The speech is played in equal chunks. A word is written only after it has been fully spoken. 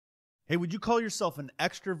Hey, would you call yourself an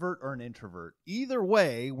extrovert or an introvert? Either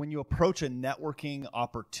way, when you approach a networking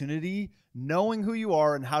opportunity, knowing who you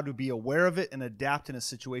are and how to be aware of it and adapt in a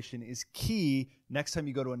situation is key next time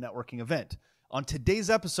you go to a networking event. On today's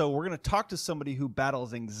episode, we're going to talk to somebody who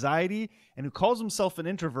battles anxiety and who calls himself an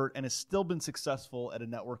introvert and has still been successful at a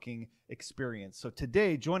networking experience. So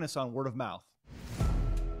today, join us on Word of Mouth.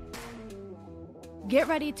 Get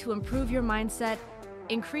ready to improve your mindset,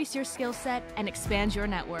 increase your skill set, and expand your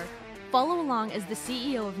network. Follow along as the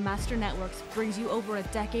CEO of Master Networks brings you over a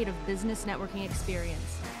decade of business networking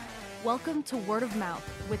experience. Welcome to Word of Mouth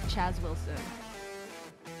with Chaz Wilson.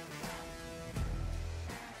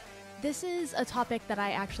 This is a topic that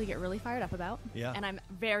I actually get really fired up about, and I'm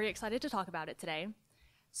very excited to talk about it today.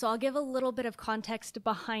 So I'll give a little bit of context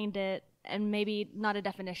behind it, and maybe not a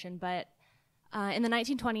definition, but in the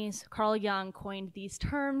 1920s, Carl Jung coined these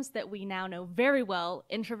terms that we now know very well,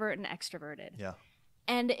 introvert and extroverted. Yeah.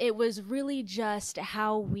 And it was really just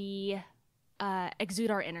how we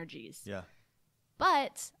exude our energies. Yeah.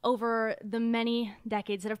 But over the many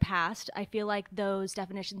decades that have passed, I feel like those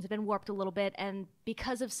definitions have been warped a little bit. And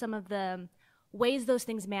because of some of the ways those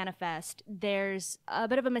things manifest, there's a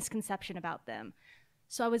bit of a misconception about them.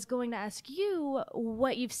 So I was going to ask you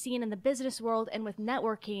what you've seen in the business world and with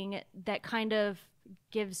networking that kind of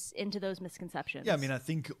gives into those misconceptions. Yeah, I mean, I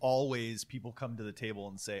think always people come to the table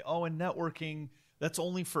and say, oh, in networking, that's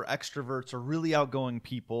only for extroverts or really outgoing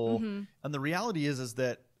people. Mm-hmm. And the reality is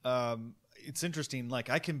that it's interesting. Like,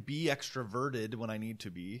 I can be extroverted when I need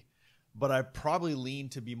to be, but I probably lean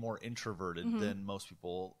to be more introverted than most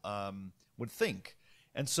people would think.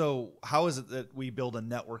 And so how is it that we build a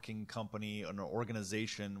networking company, an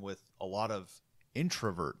organization with a lot of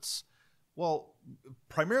introverts? Well,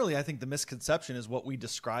 primarily, I think the misconception is what we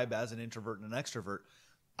describe as an introvert and an extrovert.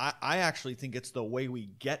 I actually think it's the way we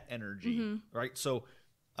get energy, right? So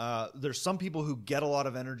there's some people who get a lot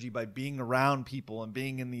of energy by being around people and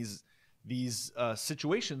being in these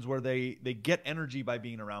situations where they get energy by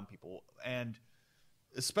being around people. And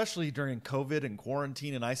especially during COVID and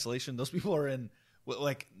quarantine and isolation, those people are in,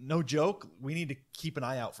 like, no joke, we need to keep an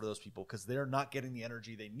eye out for those people because they're not getting the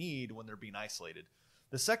energy they need when they're being isolated.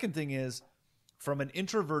 The second thing is, from an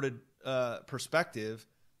introverted perspective,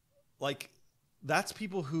 like, that's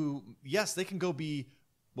people who, yes, they can go be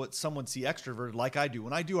what some would see extroverted like I do.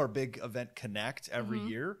 When I do our big event Connect every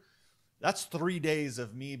year, that's 3 days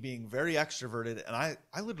of me being very extroverted, and I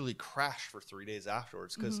literally crash for 3 days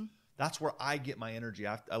afterwards because that's where I get my energy.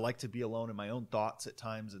 I like to be alone in my own thoughts at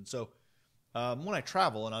times. And so when I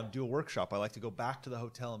travel and I do a workshop, I like to go back to the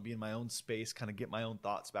hotel and be in my own space, kind of get my own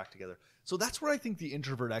thoughts back together. So that's where I think the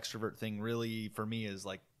introvert-extrovert thing really, for me, is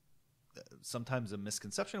like sometimes a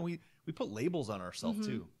misconception. We put labels on ourselves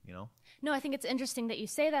too, you know? No, I think it's interesting that you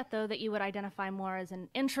say that, though, that you would identify more as an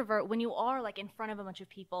introvert when you are like in front of a bunch of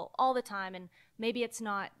people all the time. And maybe it's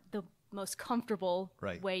not the most comfortable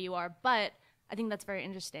way you are, but I think that's very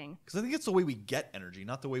interesting. Because I think it's the way we get energy,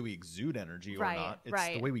 not the way we exude energy or not. It's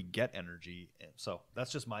the way we get energy. So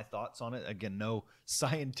that's just my thoughts on it. Again, no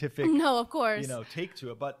scientific of course. Take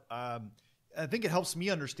to it. But I think it helps me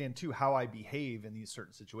understand, too, how I behave in these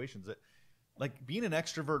certain situations. That, like, being an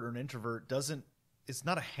extrovert or an introvert it's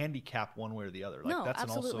not a handicap one way or the other. Like, no, that's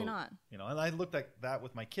absolutely not. And I looked at that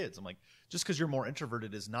with my kids. I'm like, just because you're more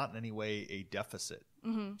introverted is not in any way a deficit.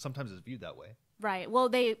 Sometimes it's viewed that way. Right. Well,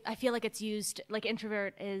 I feel like it's used, like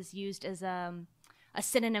introvert is used as a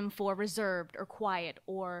synonym for reserved or quiet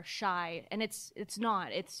or shy. And it's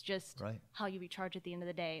not. It's just how you recharge at the end of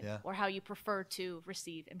the day or how you prefer to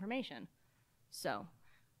receive information. So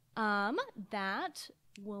that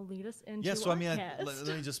will lead us into so our I mean, guest.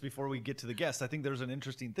 Let me just, before we get to the guest, I think there's an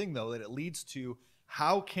interesting thing, though, that it leads to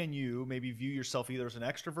how can you maybe view yourself either as an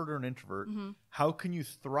extrovert or an introvert? How can you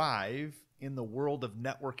thrive in the world of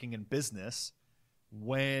networking and business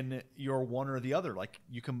when you're one or the other? Like,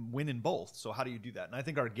 you can win in both. So how do you do that? And I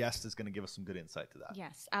think our guest is going to give us some good insight to that.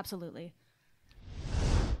 Yes, absolutely.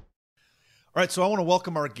 All right, so I want to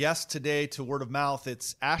welcome our guest today to Word of Mouth.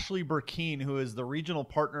 It's Ashleah Burkeen, who is the regional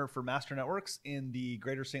partner for Master Networks in the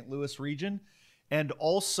greater St. Louis region, and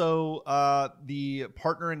also the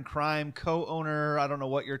partner in crime, co-owner, I don't know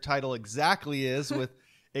what your title exactly is, with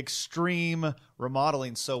Extreme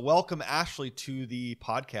Remodeling. So welcome, Ashleah, to the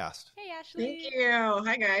podcast. Hey, Ashleah. Thank you.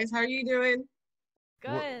 Hi, guys. How are you doing?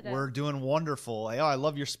 Good. We're doing wonderful. I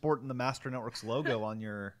love your sporting the Master Networks logo on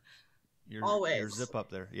your zip up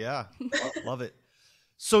there. Yeah, love it.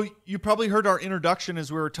 So you probably heard our introduction as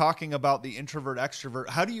we were talking about the introvert extrovert.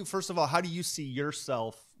 How do you see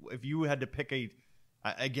yourself if you had to pick a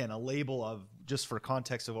label of, just for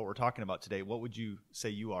context of what we're talking about today? What would you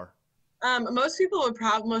say you are? Most people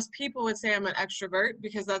would say I'm an extrovert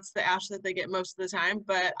because that's the Ash that they get most of the time.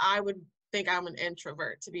 But I would think I'm an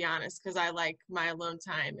introvert, to be honest, because I like my alone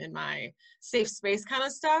time and my safe space kind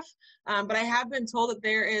of stuff. But I have been told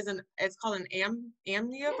that it's called an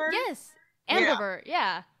amnivert. Yes, ambivert.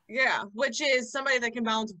 Yeah. Yeah, which is somebody that can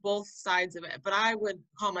balance both sides of it. But I would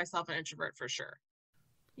call myself an introvert for sure.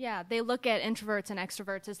 Yeah, they look at introverts and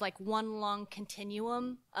extroverts as like one long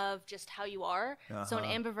continuum of just how you are. So an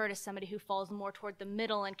ambivert is somebody who falls more toward the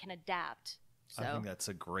middle and can adapt. So. I think that's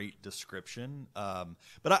a great description.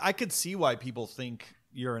 But I could see why people think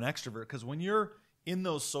you're an extrovert, because when you're in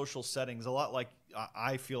those social settings, a lot like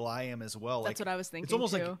I feel I am as well. That's like, what I was thinking. It's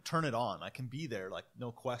almost too. like turn it on. I can be there, like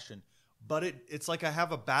no question. But it's like I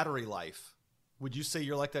have a battery life. Would you say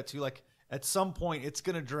you're like that too? Like at some point, it's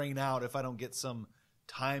going to drain out if I don't get some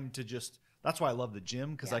time to just. That's why I love the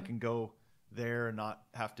gym, because I can go there and not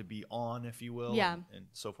have to be on, if you will, and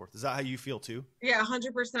so forth. Is that how you feel too? Yeah,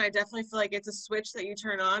 100%. I definitely feel like it's a switch that you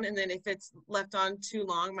turn on, and then if it's left on too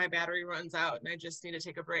long, my battery runs out and I just need to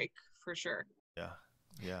take a break for sure.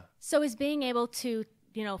 Yeah. So is being able to,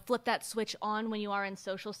 flip that switch on when you are in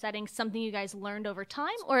social settings something you guys learned over time,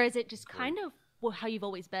 or is it just kind of how you've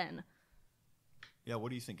always been? Yeah, what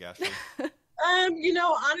do you think, Ashley?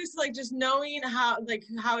 Honestly, like just knowing how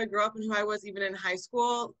I grew up and who I was even in high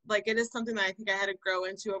school, like it is something that I think I had to grow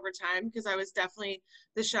into over time, because I was definitely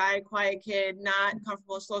the shy, quiet kid, not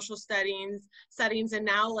comfortable in social settings. And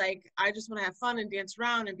now like I just want to have fun and dance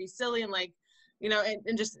around and be silly and like,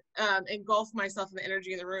 and just engulf myself in the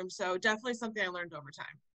energy in the room. So definitely something I learned over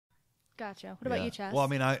time. Gotcha. What about you, Chess? Well, I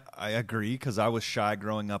mean, I agree, because I was shy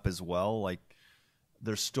growing up as well. Like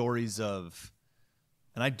there's stories of.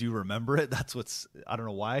 And I do remember it. I don't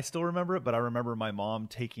know why I still remember it, but I remember my mom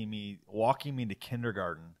walking me to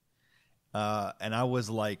kindergarten. And I was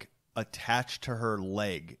like attached to her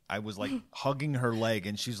leg. I was like hugging her leg,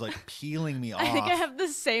 and she's like peeling me off. I think I have the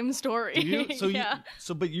same story. Do you? So yeah.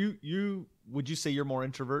 But you would you say you're more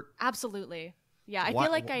introvert? Absolutely. Yeah. I Why-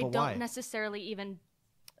 feel like I but don't why? necessarily even,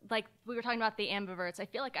 like we were talking about the ambiverts, I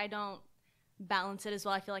feel like I don't balance it as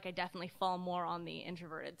well. I feel like I definitely fall more on the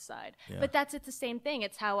introverted side. Yeah. But it's the same thing.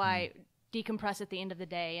 It's how I decompress at the end of the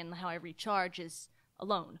day, and how I recharge is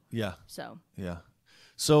alone. Yeah. So. Yeah.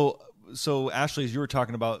 So Ashley, as you were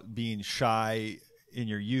talking about being shy in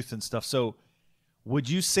your youth and stuff, so would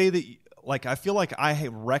you say that, like, I feel like I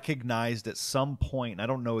have recognized at some point, and I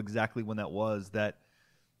don't know exactly when that was, that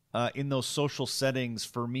in those social settings,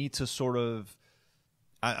 for me to sort of,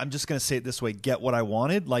 I'm just going to say it this way, get what I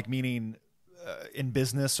wanted, like meaning in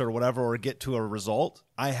business or whatever, or get to a result,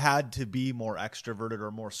 I had to be more extroverted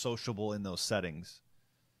or more sociable in those settings.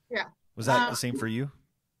 Yeah. Was that the same for you?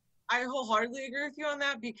 I wholeheartedly agree with you on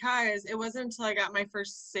that, because it wasn't until I got my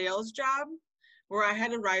first sales job where I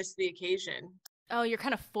had to rise to the occasion. Oh, you're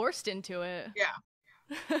kind of forced into it.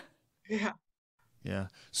 Yeah. Yeah. Yeah.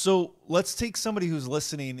 So let's take somebody who's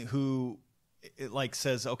listening who like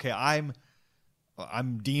says, okay, I'm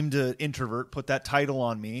deemed an introvert, put that title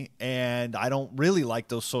on me, and I don't really like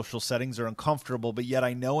those social settings, or uncomfortable, but yet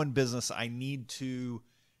I know in business I need to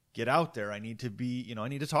get out there. I need to be, I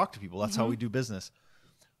need to talk to people. That's how we do business.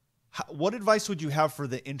 What advice would you have for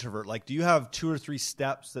the introvert? Like, do you have 2 or 3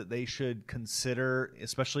 steps that they should consider,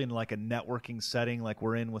 especially in like a networking setting like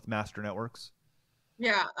we're in with Master Networks?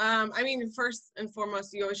 Yeah. I mean, first and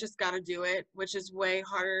foremost, you always just got to do it, which is way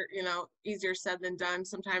harder, easier said than done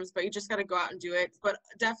sometimes, but you just got to go out and do it. But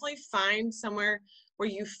definitely find somewhere where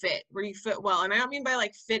you fit well. And I don't mean by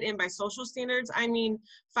like fit in by social standards. I mean,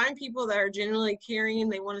 find people that are genuinely caring.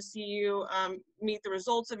 They want to see you meet the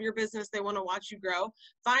results of your business. They want to watch you grow.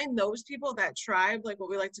 Find those people, that tribe, like what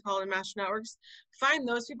we like to call it in Master Networks. Find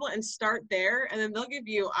those people and start there. And then they'll give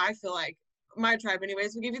you, I feel like, my tribe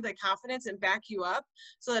anyways, will give you the confidence and back you up,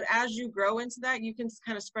 so that as you grow into that, you can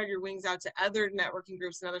kind of spread your wings out to other networking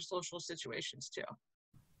groups and other social situations too.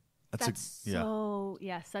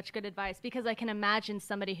 Such good advice, because I can imagine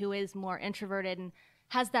somebody who is more introverted and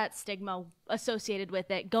has that stigma associated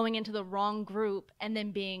with it going into the wrong group and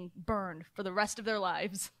then being burned for the rest of their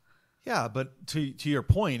lives. Yeah, but to your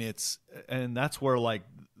point, and that's where like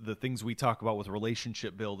the things we talk about with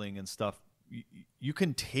relationship building and stuff, you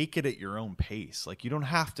can take it at your own pace. Like, you don't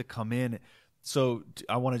have to come in. So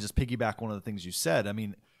I want to just piggyback one of the things you said. I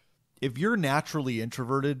mean, if you're naturally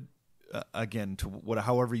introverted, again,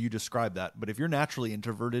 however you describe that, but if you're naturally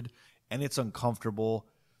introverted and it's uncomfortable,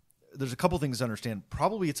 there's a couple things to understand.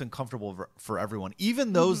 Probably it's uncomfortable for everyone,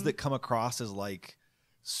 even those that come across as like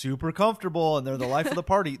super comfortable and they're the life of the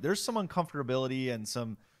party. There's some uncomfortability and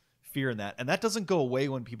some fear in that. And that doesn't go away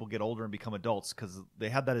when people get older and become adults, because they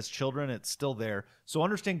had that as children. It's still there. So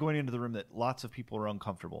understand going into the room that lots of people are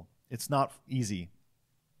uncomfortable. It's not easy.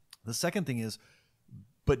 The second thing is,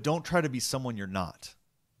 but don't try to be someone you're not.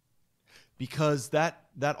 Because that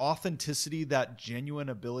authenticity, that genuine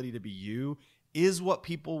ability to be you is what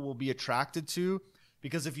people will be attracted to.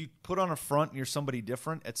 Because if you put on a front and you're somebody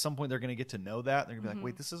different, at some point they're going to get to know that. They're going to be like,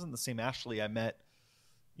 wait, this isn't the same Ashleah I met,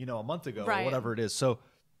 a month ago or whatever it is. So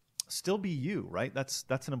still be you, right? That's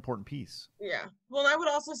an important piece. Yeah. Well, I would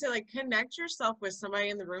also say, like, connect yourself with somebody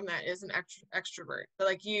in the room that is an extrovert,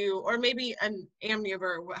 like you, or maybe an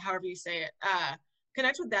ambivert, however you say it.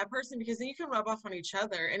 Connect with that person, because then you can rub off on each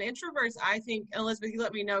other. And introverts, I think, Elizabeth, you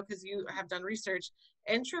let me know because you have done research.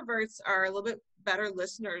 Introverts are a little bit better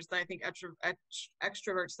listeners than I think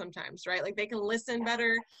extroverts sometimes, right? Like, they can listen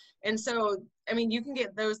better. And so, I mean, you can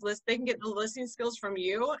get they can get the listening skills from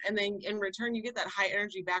you, and then in return, you get that high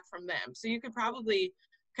energy back from them. So you could probably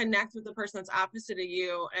connect with the person that's opposite of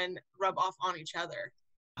you and rub off on each other.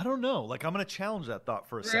 I don't know. Like, I'm going to challenge that thought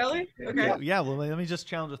for a second. Really? Okay. Yeah. Well, let me just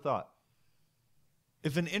challenge a thought.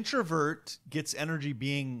 If an introvert gets energy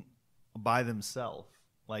being by themselves,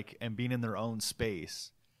 like, and being in their own space,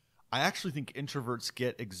 I actually think introverts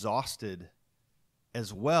get exhausted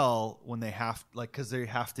as well when they have, like, because they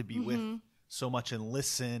have to be with so much and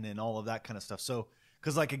listen and all of that kind of stuff. So,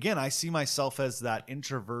 because, like, again, I see myself as that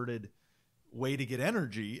introverted way to get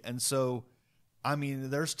energy. And so, I mean,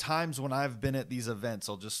 there's times when I've been at these events,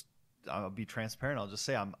 I'll be transparent. I'll just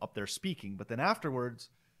say I'm up there speaking, but then afterwards,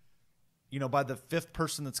 by the fifth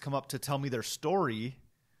person that's come up to tell me their story,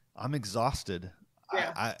 I'm exhausted.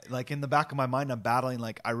 Yeah. I like, in the back of my mind, I'm battling,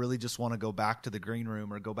 like, I really just want to go back to the green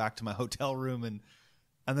room or go back to my hotel room. And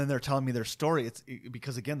then they're telling me their story.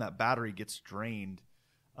 Because, again, that battery gets drained.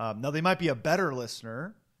 Now, they might be a better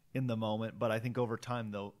listener in the moment, but I think over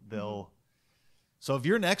time they'll. So if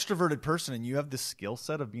you're an extroverted person and you have this skill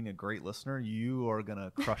set of being a great listener, you are going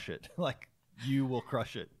to crush it. Like, you will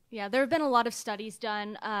crush it. Yeah, there have been a lot of studies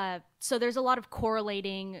done. So there's a lot of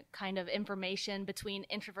correlating kind of information between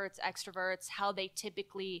introverts, extroverts, how they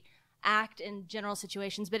typically act in general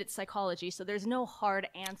situations, but it's psychology. So there's no hard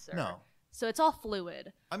answer. No. So it's all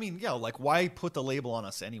fluid. I mean, yeah, like, why put the label on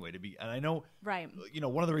us anyway and I know, right.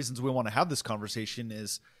 One of the reasons we want to have this conversation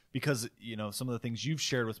is because, some of the things you've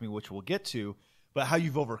shared with me, which we'll get to, but how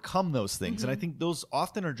you've overcome those things. And I think those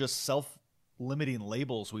often are just self-limiting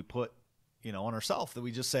labels we put on ourselves, that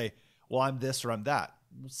we just say, well, I'm this or I'm that.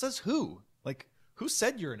 It says who? Like, who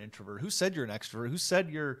said you're an introvert? Who said you're an extrovert? Who said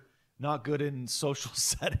you're not good in social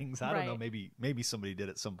settings? I don't know. Maybe somebody did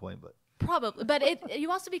at some point, but probably. But you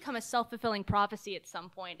also become a self-fulfilling prophecy at some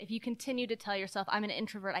point. If you continue to tell yourself, I'm an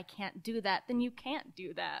introvert, I can't do that, then you can't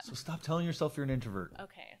do that. So stop telling yourself you're an introvert.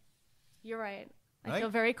 Okay. You're right. I feel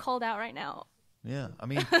very called out right now. Yeah. I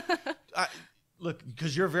mean, look,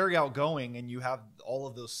 because you're very outgoing and you have all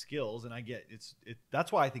of those skills, and I get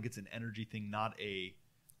that's why I think it's an energy thing, not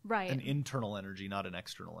an internal energy, not an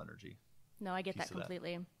external energy. No, I get that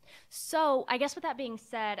completely. So I guess with that being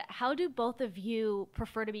said, how do both of you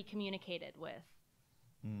prefer to be communicated with?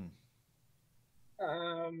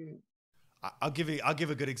 I'll give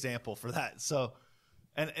a good example for that. So,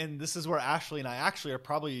 and this is where Ashleah and I actually are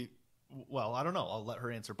probably, well, I don't know. I'll let her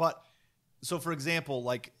answer, but. So, for example,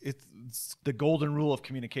 like, it's the golden rule of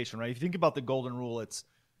communication, right? If you think about the golden rule, it's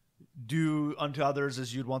do unto others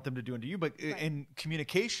as you'd want them to do unto you. But in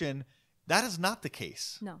communication, that is not the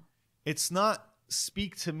case. No. It's not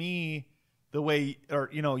speak to me the way, or,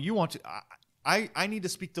 you want to. I need to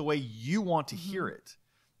speak the way you want to hear it.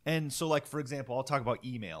 And so, like, for example, I'll talk about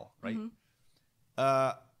email, right?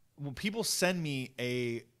 When people send me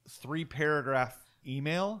a 3-paragraph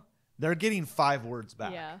email, they're getting 5 words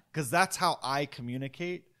back, because that's how I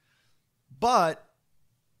communicate. But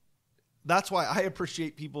that's why I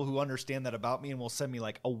appreciate people who understand that about me and will send me,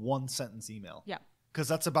 like, a 1-sentence email. Yeah. Because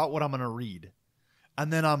that's about what I'm going to read.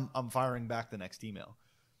 And then I'm firing back the next email.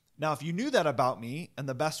 Now, if you knew that about me, and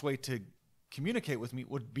the best way to communicate with me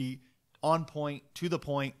would be on point, to the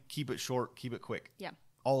point, keep it short, keep it quick. Yeah.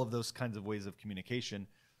 All of those kinds of ways of communication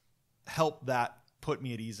help that put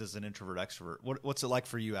me at ease as an introvert extrovert. What's it like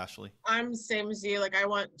for you, Ashleah? I'm the same as you. Like, I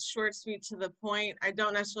want short, sweet, to the point. I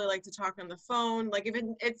don't necessarily like to talk on the phone. Like,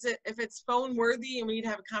 if it's phone worthy and we need to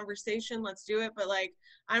have a conversation, let's do it. But, like,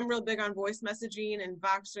 I'm real big on voice messaging and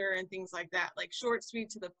Voxer and things like that. Like, short,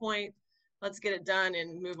 sweet, to the point. Let's get it done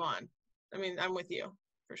and move on. I mean, I'm with you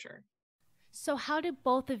for sure. So how do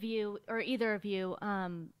both of you, or either of you,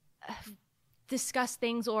 discuss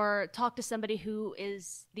things or talk to somebody who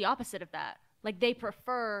is the opposite of that? Like, they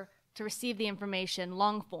prefer to receive the information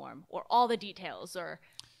long form or all the details, or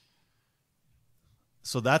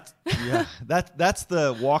So that's that's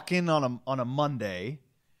the walk in on a Monday.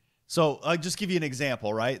 So I'll just give you an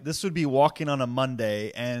example, right? This would be walking on a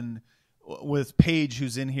Monday, and with Paige,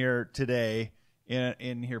 who's in here today,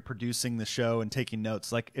 in here producing the show and taking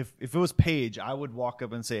notes. Like if it was Paige, I would walk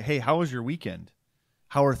up and say, "Hey, how was your weekend?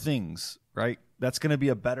 How are things?" Right? That's going to be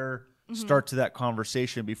a better start to that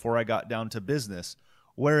conversation before I got down to business.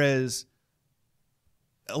 Whereas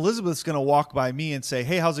Elizabeth's going to walk by me and say,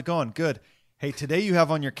 "Hey, how's it going? Good. Hey, today you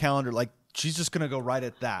have on your calendar," like she's just going to go right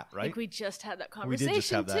at that, right? I think we just had that conversation we did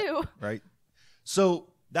just have too. That, right? So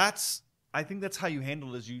I think that's how you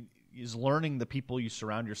handle it, is learning the people you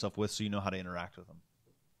surround yourself with so you know how to interact with them.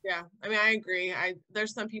 Yeah, I mean, I agree.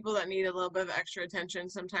 There's some people that need a little bit of extra attention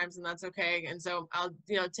sometimes, and that's okay. And so I'll,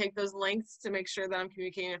 take those lengths to make sure that I'm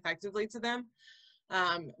communicating effectively to them.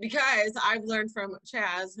 Because I've learned from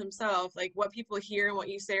Chaz himself, like what people hear and what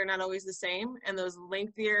you say are not always the same. And those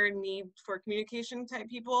lengthier need for communication type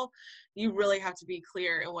people, you really have to be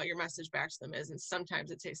clear in what your message back to them is. And sometimes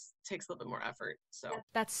it takes a little bit more effort. So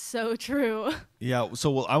that's so true. Yeah.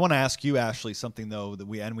 So I want to ask you, Ashley, something though that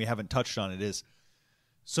we haven't touched on. It is,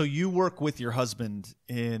 so you work with your husband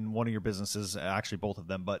in one of your businesses, actually both of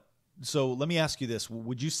them. But so let me ask you this.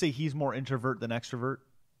 Would you say he's more introvert than extrovert?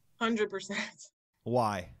 100%.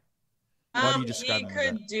 Why? Why do you describe he him as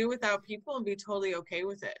could that? do without people and be totally okay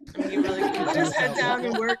with it. I mean, he really could put his head down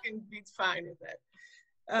and work and be fine with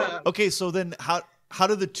it. Okay, so then how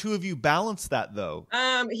do the two of you balance that though?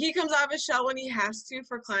 He comes off his shell when he has to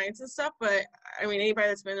for clients and stuff, but I mean, anybody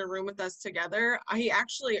that's been in a room with us together, I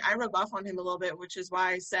rub off on him a little bit, which is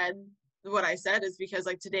why I said what I said, is because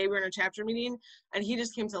like today we were in a chapter meeting and he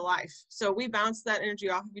just came to life. So we bounced that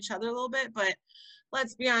energy off of each other a little bit, but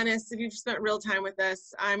let's be honest, if you've spent real time with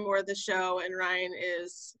us, I'm more the show and Ryan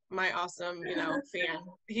is my awesome, fan.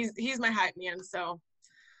 He's my hype man. So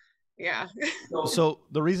yeah. So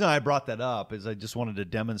the reason I brought that up is I just wanted to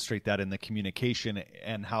demonstrate that in the communication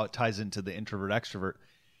and how it ties into the introvert extrovert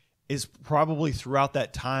is probably throughout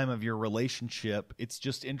that time of your relationship. It's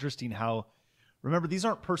just interesting how, remember, these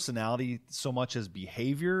aren't personality so much as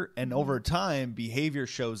behavior. And over time, behavior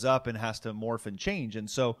shows up and has to morph and change. And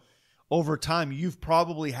so over time, you've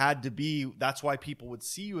probably had to be, that's why people would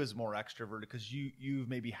see you as more extroverted, because you've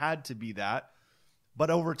maybe had to be that. But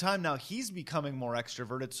over time now, he's becoming more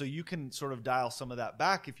extroverted, so you can sort of dial some of that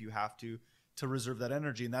back if you have to reserve that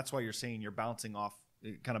energy. And that's why you're saying you're bouncing off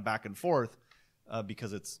kind of back and forth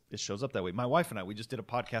because it shows up that way. My wife and I, we just did a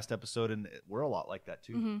podcast episode, and we're a lot like that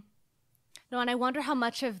too. Mm-hmm. No, and I wonder how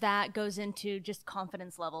much of that goes into just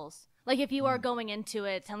confidence levels. Like if you are going into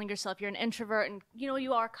it telling yourself you're an introvert and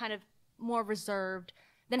you are kind of more reserved,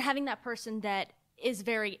 than having that person that is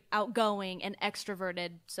very outgoing and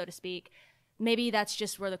extroverted, so to speak. Maybe that's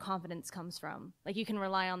just where the confidence comes from. Like you can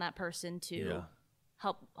rely on that person to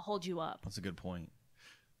help hold you up. That's a good point.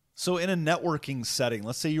 So in a networking setting,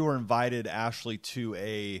 let's say you were invited, Ashley, to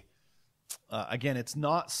again, it's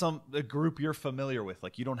not a group you're familiar with.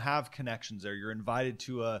 Like you don't have connections there. You're invited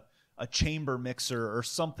to a chamber mixer or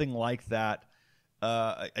something like that.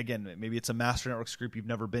 Again, maybe it's a master networks group you've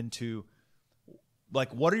never been to.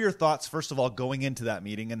 Like, what are your thoughts, first of all, going into that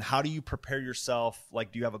meeting, and how do you prepare yourself?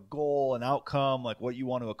 Like, do you have a goal, an outcome, like what you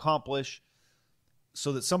want to accomplish,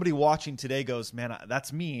 so that somebody watching today goes, man,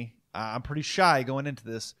 that's me. I'm pretty shy going into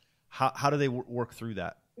this. How do they work through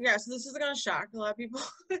that? Yeah, so this is going to shock a lot of people.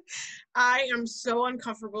 I am so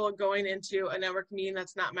uncomfortable going into a network meeting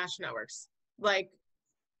that's not Master Networks. Like,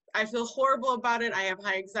 I feel horrible about it. I have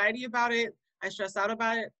high anxiety about it. I stress out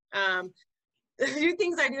about it. The few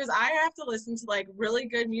things I do is I have to listen to like really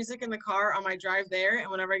good music in the car on my drive there, and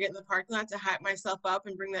whenever I get in the parking lot to hype myself up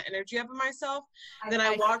and bring that energy up in myself, then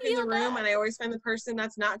I walk in the room and I always find the person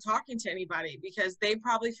that's not talking to anybody because they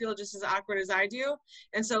probably feel just as awkward as I do.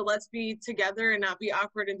 And so let's be together and not be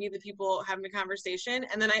awkward and be the people having a conversation.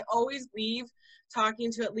 And then I always leave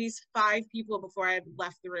talking to at least 5 people before I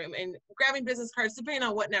left the room and grabbing business cards, depending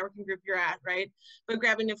on what networking group you're at, right? But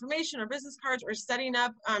grabbing information or business cards or setting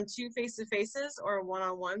up 2 face-to-faces or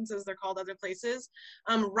one-on-ones, as they're called other places,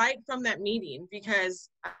 right from that meeting, because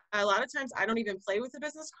a lot of times I don't even play with the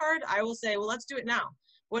business card. I will say, well, let's do it now.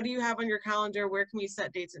 What do you have on your calendar? Where can we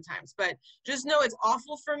set dates and times? But just know it's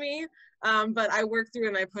awful for me, but I work through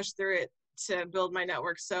and I push through it to build my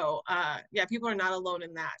network. So yeah, people are not alone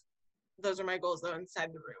in that. Those are my goals, though,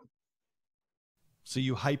 inside the room. So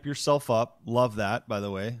you hype yourself up. Love that, by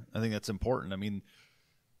the way. I think that's important. I mean,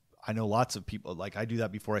 I know lots of people, like I do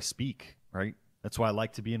that before I speak, right? That's why I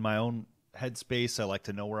like to be in my own headspace. I like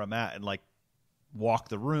to know where I'm at. And like walk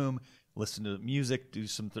the room, listen to music, do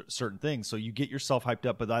some certain things. So you get yourself hyped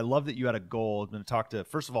up. But I love that you had a goal. I'm going to talk to,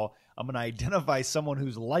 first of all, I'm going to identify someone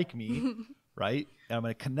who's like me, right? And I'm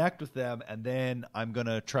going to connect with them. And then I'm going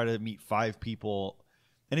to try to meet 5 people.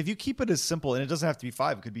 And if you keep it as simple, and it doesn't have to be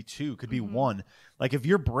 5, it could be 2, it could be 1. Like if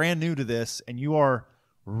you're brand new to this and you are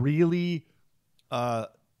really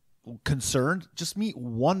concerned, just meet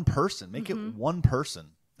one person. Make it one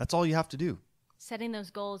person. That's all you have to do. Setting those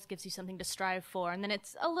goals gives you something to strive for. And then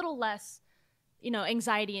it's a little less,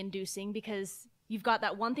 anxiety inducing because you've got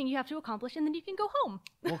that one thing you have to accomplish and then you can go home.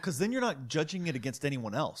 Well, because then you're not judging it against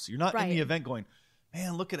anyone else. You're not in the event going,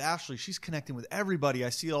 man, look at Ashleah. She's connecting with everybody. I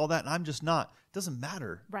see all that and I'm just not. It doesn't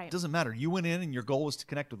matter. Right. It doesn't matter. You went in and your goal was to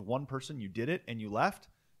connect with one person. You did it and you left.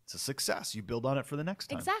 It's a success. You build on it for the next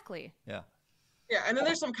time. Exactly. Yeah. Yeah, and then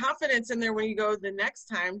there's some confidence in there when you go the next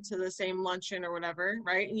time to the same luncheon or whatever,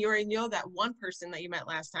 right? And you already know that one person that you met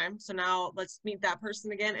last time. So now let's meet that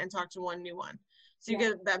person again and talk to one new one. So you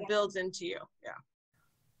get that builds into you. Yeah.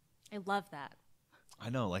 I love that. I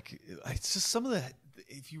know. Like, it's just some of the,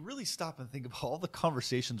 if you really stop and think about all the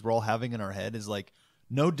conversations we're all having in our head is like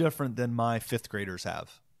no different than my 5th graders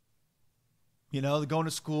have. They're going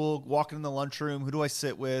to school, walking in the lunchroom. Who do I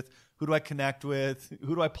sit with? Who do I connect with?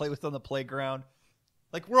 Who do I play with on the playground?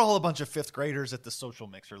 Like, we're all a bunch of 5th graders at the social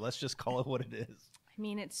mixer. Let's just call it what it is. I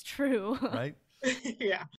mean, it's true. Right?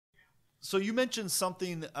 Yeah. So you mentioned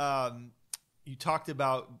something, you talked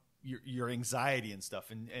about your anxiety and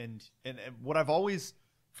stuff. And what I've always,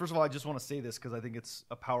 first of all, I just want to say this because I think it's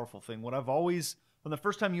a powerful thing. What I've always, from the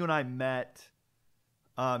first time you and I met,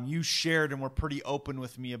 you shared and were pretty open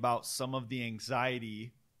with me about some of the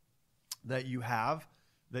anxiety that you have,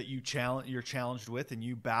 that you're challenged with and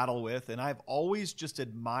you battle with. And I've always just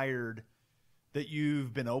admired that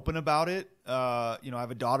you've been open about it. I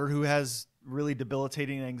have a daughter who has really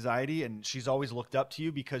debilitating anxiety and she's always looked up to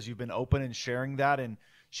you because you've been open and sharing that. And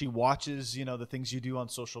she watches, the things you do on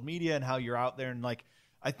social media and how you're out there. And like,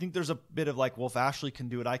 I think there's a bit of like, well, if Ashleah can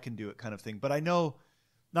do it, I can do it kind of thing. But I know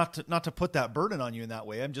not to put that burden on you in that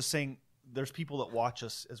way. I'm just saying there's people that watch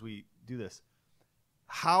us as we do this.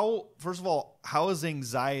 First of all, how has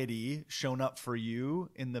anxiety shown up for you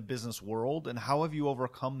in the business world and how have you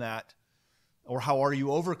overcome that or how are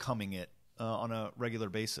you overcoming it on a regular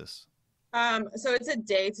basis? So it's a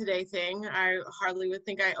day-to-day thing. I hardly would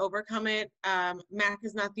think I overcome it. Mac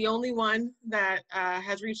is not the only one that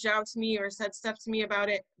has reached out to me or said stuff to me about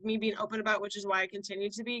it, me being open about, which is why I continue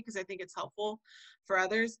to be, because I think it's helpful for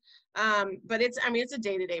others. But it's a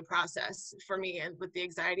day-to-day process for me. And with the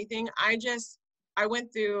anxiety thing, I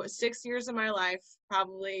went through 6 years of my life,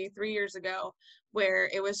 probably 3 years ago, where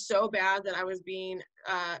it was so bad that I was being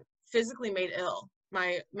physically made ill.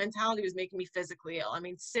 My mentality was making me physically ill. I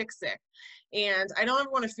mean, sick. And I don't ever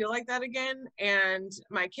want to feel like that again. And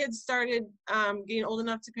my kids started getting old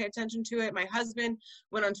enough to pay attention to it. My husband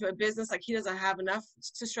went onto a business, like he doesn't have enough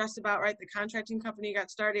to stress about, right? The contracting company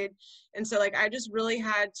got started. And so like, I just really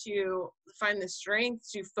had to find the strength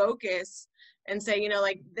to focus and say,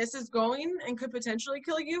 this is going and could potentially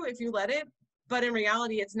kill you if you let it. But in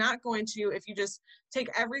reality, it's not going to if you just take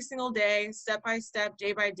every single day, step by step,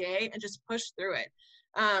 day by day, and just push through it.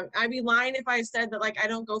 I'd be lying if I said that, like, I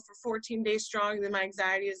don't go for 14 days strong, then my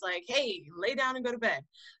anxiety is like, hey, lay down and go to bed.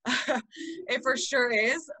 It for sure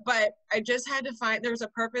is. But I just had to find there was a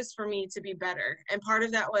purpose for me to be better. And part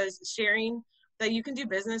of that was sharing that you can do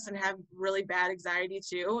business and have really bad anxiety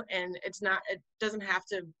too. And it doesn't have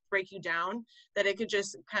to break you down, that it could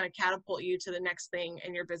just kind of catapult you to the next thing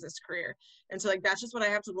in your business career. And so like, that's just what I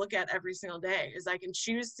have to look at every single day is I can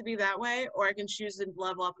choose to be that way, or I can choose to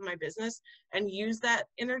level up in my business and use that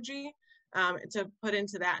energy to put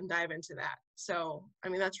into that and dive into that. So, I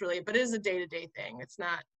mean, that's really, but it is a day-to-day thing.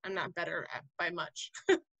 I'm not better by much.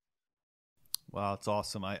 Wow. It's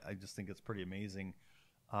awesome. I just think it's pretty amazing.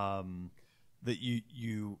 That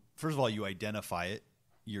you first of all, you identify it,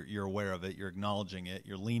 you're aware of it, you're acknowledging it,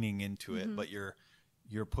 you're leaning into it, but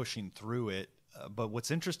you're pushing through it. But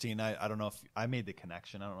what's interesting, I don't know if I made the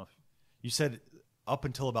connection. I don't know if you said up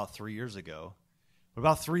until about 3 years ago, but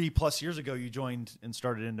about 3+ years ago, you joined and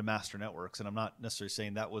started into Master Networks. And I'm not necessarily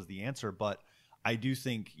saying that was the answer, but I do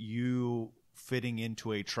think you fitting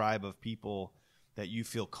into a tribe of people that you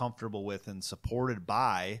feel comfortable with and supported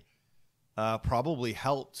by probably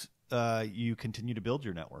helped you continue to build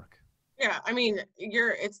your network. Yeah, I mean,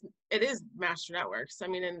 it is Master Networks. I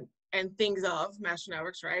mean, and things of Master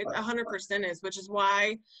Networks, right? 100% is, which is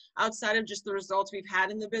why outside of just the results we've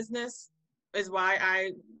had in the business, is why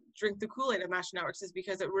I drink the Kool-Aid of Master Networks, is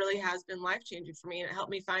because it really has been life-changing for me, and it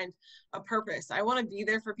helped me find a purpose. I want to be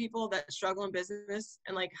there for people that struggle in business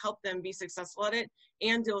and like help them be successful at it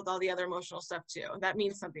and deal with all the other emotional stuff too. That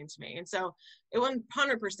means something to me. And so it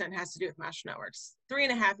 100% has to do with Master Networks.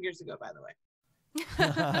 3.5 years ago, by the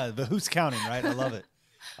way. But who's counting, right? I love it.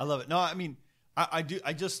 I love it. No, I mean, I do.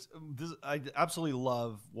 I absolutely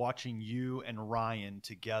love watching you and Ryan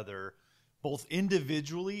together, both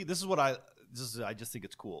individually. I just think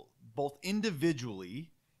it's cool, both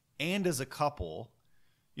individually and as a couple.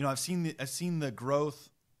 You know, I've seen the growth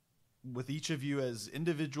with each of you as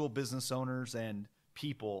individual business owners and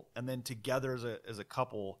people, and then together as a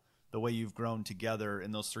couple, the way you've grown together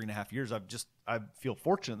in those 3.5 years. I feel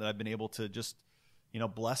fortunate that I've been able to just,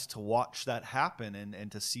 blessed to watch that happen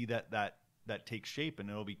and to see that take shape, and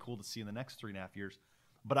it'll be cool to see in the next 3.5 years.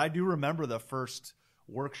 But I do remember the first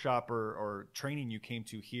workshop or training you came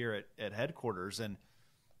to here at headquarters, and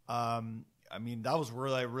I mean, that was where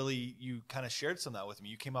you kind of shared some of that with me.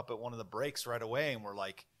 You came up at one of the breaks right away and were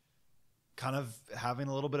like kind of having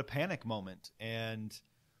a little bit of panic moment, and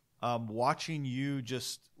watching you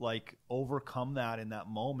just like overcome that in that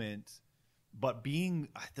moment. But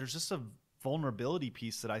there's just a vulnerability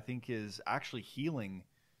piece that I think is actually healing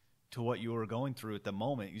to what you were going through at the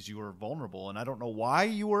moment, is you were vulnerable. And I don't know why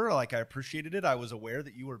you were, like, I appreciated it. I was aware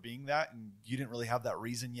that you were being that, and you didn't really have that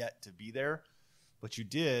reason yet to be there, but you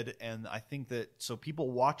did. And I think that, so people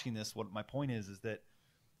watching this, what my point is that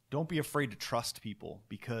don't be afraid to trust people,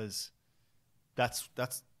 because that's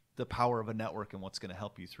the power of a network and what's going to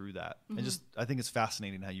help you through that. Mm-hmm. And I think it's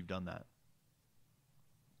fascinating how you've done that.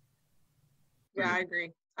 Yeah, I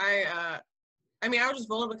agree. I mean, I was just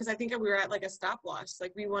vulnerable because I think we were at like a stopwatch.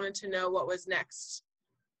 Like, we wanted to know what was next.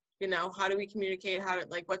 How do we communicate?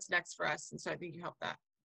 What's next for us? And so I think you helped that.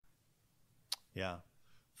 Yeah.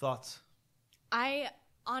 Thoughts? I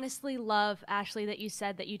honestly love, Ashleah, that you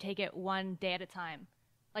said that you take it one day at a time.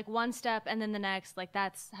 Like, one step and then the next. Like,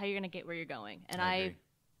 that's how you're going to get where you're going. And I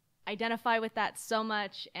identify with that so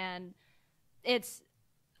much. And it's,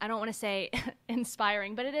 I don't want to say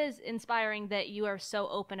inspiring, but it is inspiring that you are so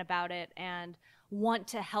open about it and want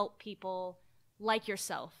to help people like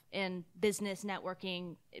yourself in business,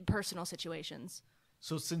 networking, personal situations.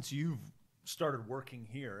 So since you've started working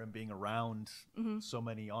here and being around so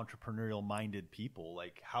many entrepreneurial minded people,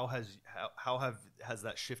 like how has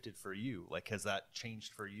that shifted for you? Like, has that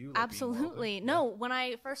changed for you? Like, absolutely. No, when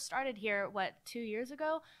I first started here, 2 years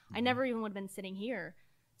ago, I never even would have been sitting here.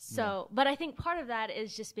 So, but I think part of that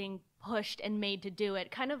is just being pushed and made to do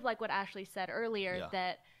it. Kind of like what Ashleah said earlier,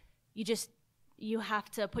 that you have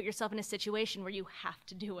to put yourself in a situation where you have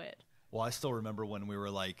to do it. Well, I still remember when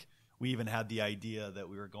we even had the idea that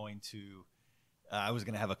we were going to, I was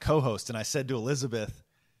going to have a co-host, and I said to Elizabeth,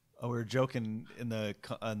 we were joking in the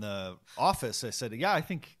office. I said, yeah, I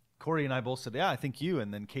think Corey and I both said, yeah, I think you.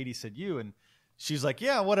 And then Katie said you, and she's like,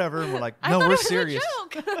 yeah, whatever. And we're like, no, we're serious.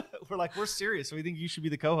 We're like, we're serious. We think you should be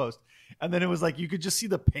the co-host. And then it was like, you could just see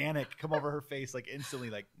the panic come over her face, like instantly,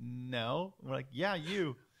 like, no. And we're like, yeah,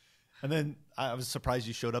 you. And then I was surprised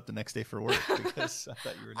you showed up the next day for work, because I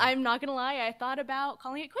thought you were. I'm not going to lie. I thought about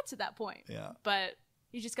calling it quits at that point. Yeah. But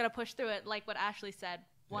you just got to push through it. Like what Ashleah said,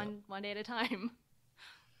 one day at a time.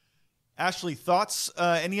 Ashleah, thoughts,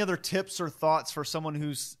 any other tips or thoughts for someone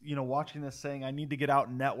who's, watching this saying, I need to get out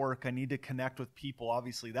and network. I need to connect with people.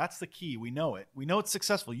 Obviously, that's the key. We know it. We know it's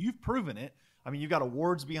successful. You've proven it. I mean, you've got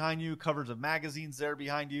awards behind you, covers of magazines there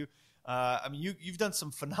behind you. I mean, you've done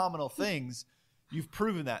some phenomenal things. You've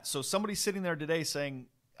proven that. So somebody sitting there today saying,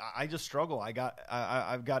 I just struggle.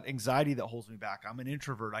 I've got anxiety that holds me back. I'm an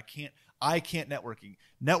introvert. I can't networking.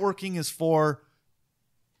 Networking is for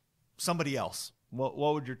somebody else. What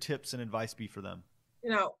would your tips and advice be for them?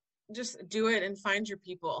 Just do it and find your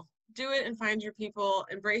people. Do it and find your people,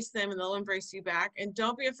 embrace them, and they'll embrace you back. And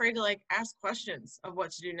don't be afraid to ask questions of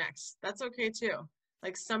what to do next. That's okay too.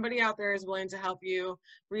 Like, somebody out there is willing to help you,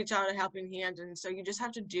 reach out a helping hand. And so you just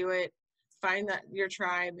have to do it, find your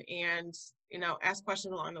tribe, and, ask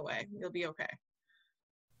questions along the way. You'll be okay.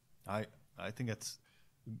 I think that's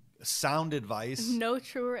sound advice. No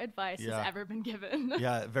truer advice has ever been given.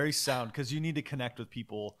 Yeah, very sound, because you need to connect with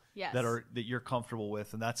people that you're comfortable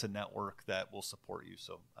with, and that's a network that will support you.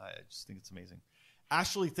 So I just think it's amazing.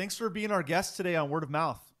 Ashleah, thanks for being our guest today on Word of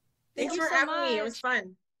Mouth. Thanks for having me. It was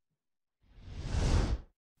fun.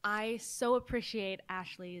 I so appreciate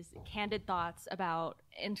Ashleah's candid thoughts about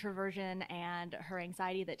introversion and her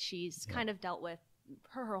anxiety that she's kind of dealt with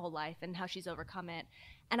her whole life and how she's overcome it.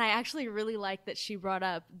 And I actually really like that she brought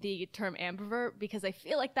up the term ambivert, because I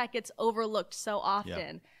feel like that gets overlooked so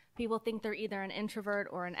often. people think they're either an introvert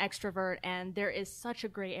or an extrovert, and there is such a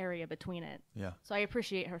gray area between it. Yeah. So I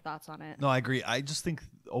appreciate her thoughts on it. No, I agree. I just think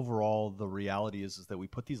overall the reality is that we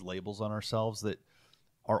put these labels on ourselves that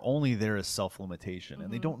are only there as self-limitation,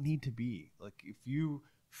 and they don't need to be. Like, if you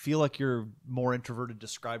feel like you're more introverted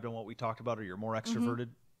described on what we talked about, or you're more extroverted,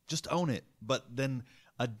 just own it. But then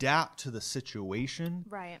adapt to the situation.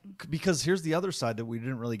 Right. Because here's the other side that we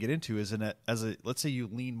didn't really get into is let's say you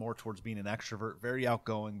lean more towards being an extrovert, very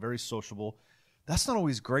outgoing, very sociable. That's not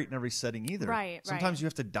always great in every setting either. Right. Sometimes you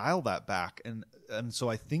have to dial that back. And so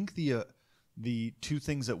I think the two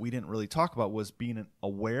things that we didn't really talk about was being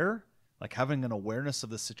aware, like having an awareness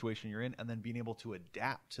of the situation you're in, and then being able to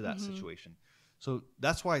adapt to that situation. So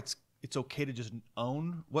that's why it's okay to just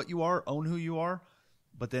own what you are, own who you are,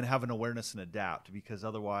 but then have an awareness and adapt, because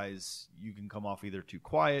otherwise you can come off either too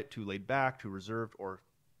quiet, too laid back, too reserved, or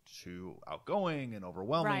too outgoing and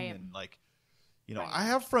overwhelming. Right. And like, I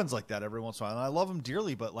have friends like that every once in a while, and I love them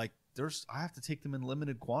dearly, but like I have to take them in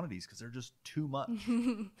limited quantities because they're just too much.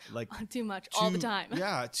 Like too much all the time.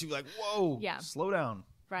 Yeah. Too like, whoa, slow down.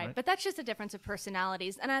 Right. But that's just a difference of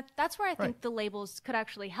personalities. And that's where I think the labels could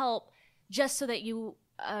actually help, just so that you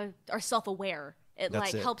are self-aware. It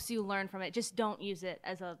helps you learn from it. Just don't use it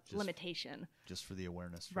as a limitation. Just for the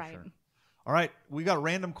awareness, for sure. All right, we got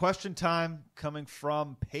random question time coming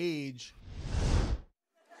from Paige.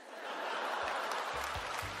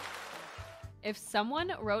 If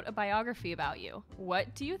someone wrote a biography about you,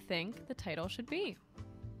 what do you think the title should be?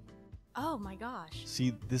 Oh my gosh.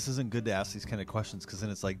 See, this isn't good to ask these kind of questions because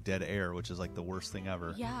then it's like dead air, which is like the worst thing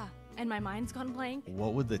ever. Yeah, and my mind's gone blank.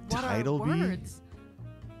 What would the title be? Words?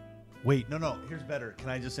 Wait, no. Here's better. Can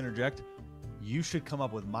I just interject? You should come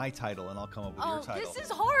up with my title, and I'll come up with your title. Oh, this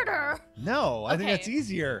is harder. No, I think that's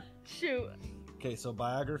easier. Shoot. Okay, so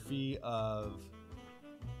biography of...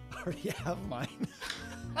 I already have mine.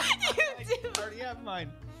 You do. I already have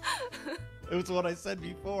mine. It was what I said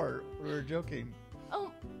before. We were joking.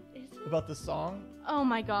 Oh, is it? About the song? Oh,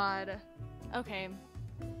 my God. Okay.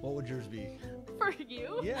 What would yours be? For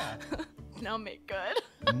you? Yeah. Now Make Good.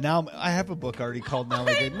 Now I have a book already called Now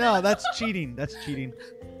Make Good. No, that's cheating. That's cheating.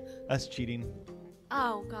 That's cheating.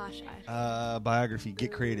 Oh gosh. Biography.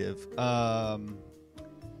 Get creative. Oh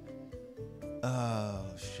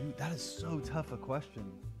shoot, that is so tough a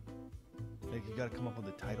question. Like, you got to come up with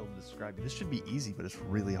a title to describe it. This should be easy, but it's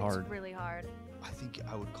really hard. It's really hard. I think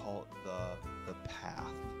I would call it the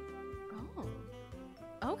path. Oh.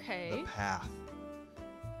 Okay. The path.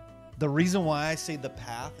 The reason why I say the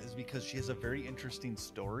path is because she has a very interesting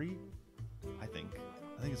story. I think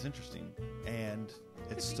it's interesting, and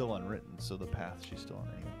it's still unwritten. So the path, she's still on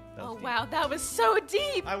anyway. Oh deep. Wow, that was so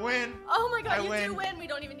deep. I win. Oh my God, you do win. We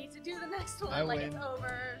don't even need to do the next one. It's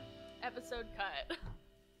over. Episode cut.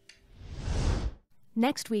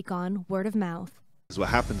 Next week on Word of Mouth. What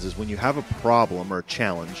happens is when you have a problem or a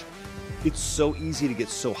challenge, it's so easy to get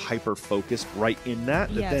so hyper-focused right in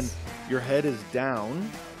that then your head is down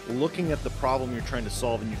looking at the problem you're trying to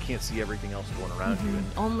solve, and you can't see everything else going around you. And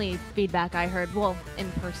only feedback I heard, well,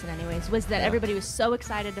 in person anyways, was that everybody was so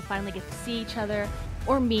excited to finally get to see each other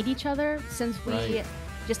or meet each other, since we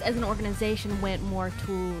just as an organization went more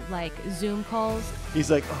to like Zoom calls.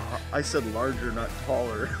 He's like, I said larger, not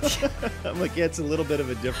taller. I'm like, yeah, it's a little bit of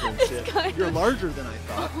a difference. You're larger than I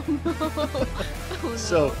thought. Oh, no. Oh, no.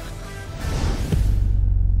 So